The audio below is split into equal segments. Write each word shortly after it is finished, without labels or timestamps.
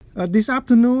This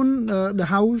afternoon, the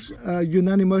House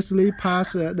unanimously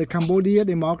passed the Cambodia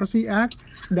Democracy Act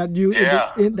that you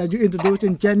introduced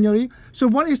in January. So,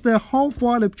 what is the hope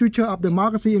for the future of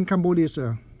democracy in Cambodia,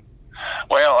 sir?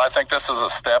 Well, I think this is a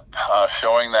step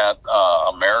showing that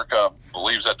America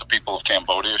believes that the people of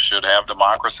Cambodia should have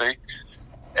democracy.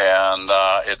 And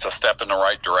it's a step in the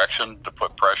right direction to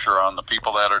put pressure on the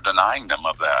people that are denying them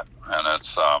of that. And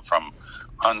it's from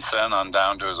Hun Sen on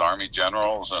down to his army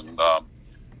generals and,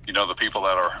 the people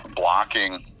that are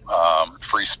blocking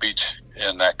free speech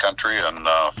in that country and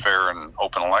fair and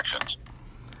open elections.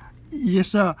 Yes,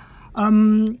 sir.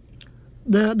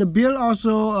 The bill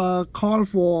also called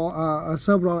for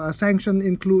several sanctions,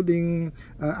 including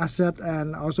asset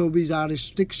and also visa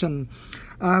restriction.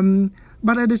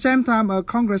 But at the same time,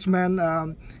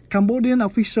 Congressman, Cambodian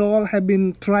officials have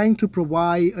been trying to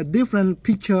provide a different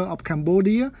picture of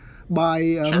Cambodia by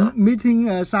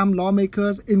meeting some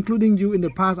lawmakers, including you in the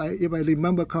past, if I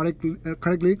remember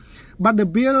correctly. But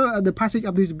the passage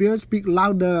of this bill speaks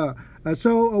louder.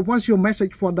 So what's your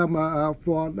message for them,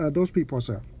 for those people,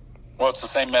 sir? Well, it's the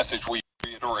same message we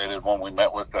reiterated when we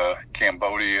met with the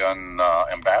Cambodian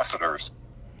ambassadors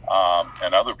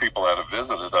and other people that have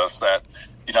visited us that,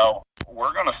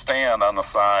 we're going to stand on the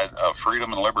side of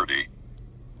freedom and liberty.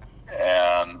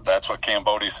 And that's what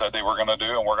Cambodia said they were going to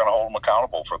do, and we're going to hold them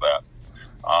accountable for that.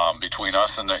 Between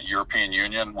us and the European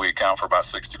Union, we account for about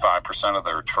 65% of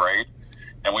their trade,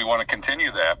 and we want to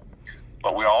continue that.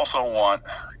 But we also want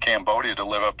Cambodia to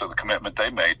live up to the commitment they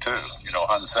made, too.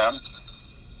 Hun Sen,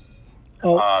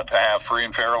 to have free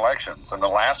and fair elections. And the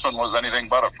last one was anything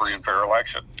but a free and fair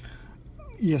election.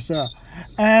 Yes, sir.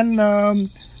 And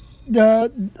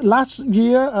the last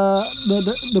year,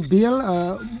 the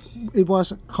bill, it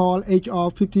was called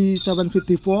H.R.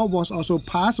 5754, was also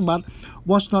passed, but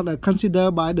was not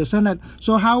considered by the Senate.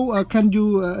 So how can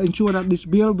you ensure that this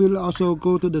bill will also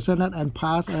go to the Senate and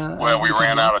pass? Well, we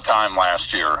ran out of time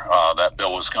last year. That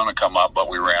bill was going to come up, but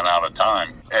we ran out of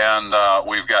time. And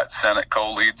we've got Senate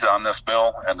co-leads on this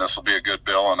bill, and this will be a good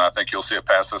bill, and I think you'll see it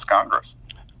pass this Congress.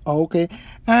 Okay.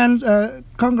 And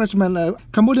Congressman,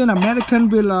 Cambodian American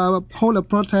will hold a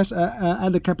protest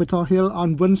at the Capitol Hill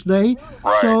on Wednesday.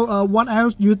 Right. So what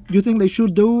else you think they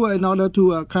should do in order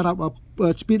to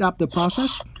speed up the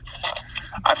process?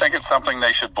 I think it's something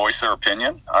they should voice their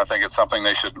opinion. I think it's something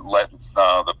they should let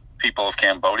the people of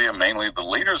Cambodia, mainly the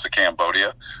leaders of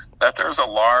Cambodia, that there's a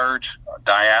large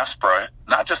diaspora,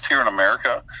 not just here in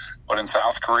America, but in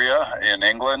South Korea, in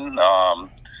England,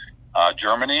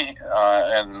 Germany,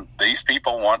 and these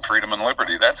people want freedom and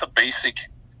liberty. That's a basic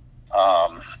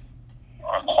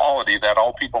quality that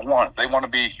all people want. They want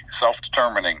to be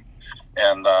self-determining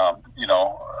and,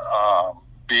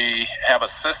 have a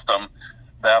system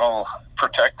that'll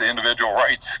protect the individual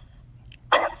rights.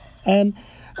 And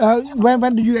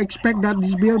when do you expect that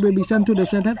this bill will be sent to the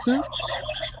Senate, sir?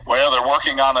 Well, they're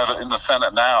working on it in the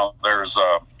Senate now. There's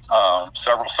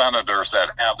several senators that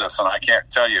have this, and I can't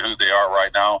tell you who they are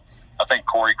right now. I think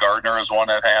Cory Gardner is one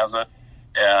that has it,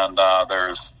 and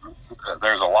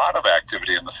there's a lot of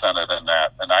activity in the Senate in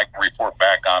that, and I can report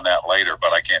back on that later,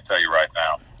 but I can't tell you right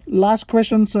now. Last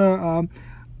question, sir.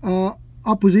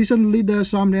 Opposition leader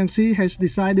Som Rang-si has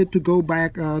decided to go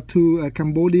back to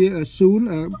Cambodia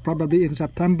soon, probably in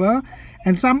September.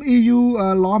 And some EU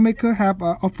lawmakers have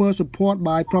offered support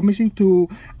by promising to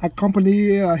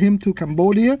accompany him to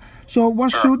Cambodia. So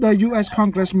what should the U.S.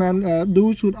 congressman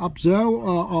do? Should observe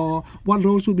or what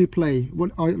role should be play?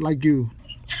 Like you?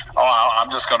 Oh,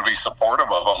 I'm just going to be supportive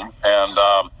of him and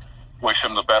wish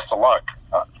him the best of luck.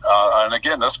 And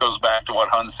again, this goes back to what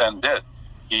Hun Sen did.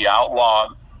 He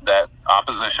outlawed that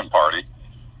opposition party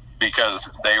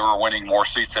because they were winning more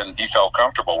seats than he felt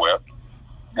comfortable with.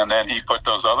 And then he put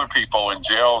those other people in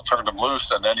jail, turned them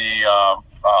loose, and then he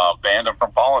banned them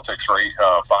from politics for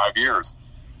 5 years.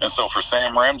 And so for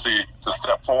Sam Rainsy to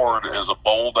step forward is a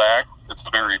bold act. It's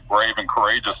a very brave and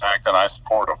courageous act, and I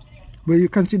support him. Will you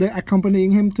consider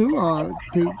accompanying him too, or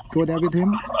to go there with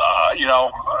him?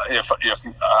 If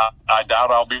I doubt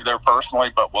I'll be there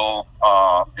personally, but we'll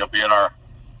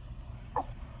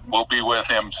be with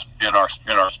him in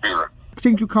our spirit.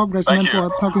 Thank you, Congressman, for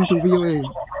talking to VOA.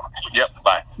 Yep,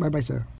 bye. Bye-bye, sir.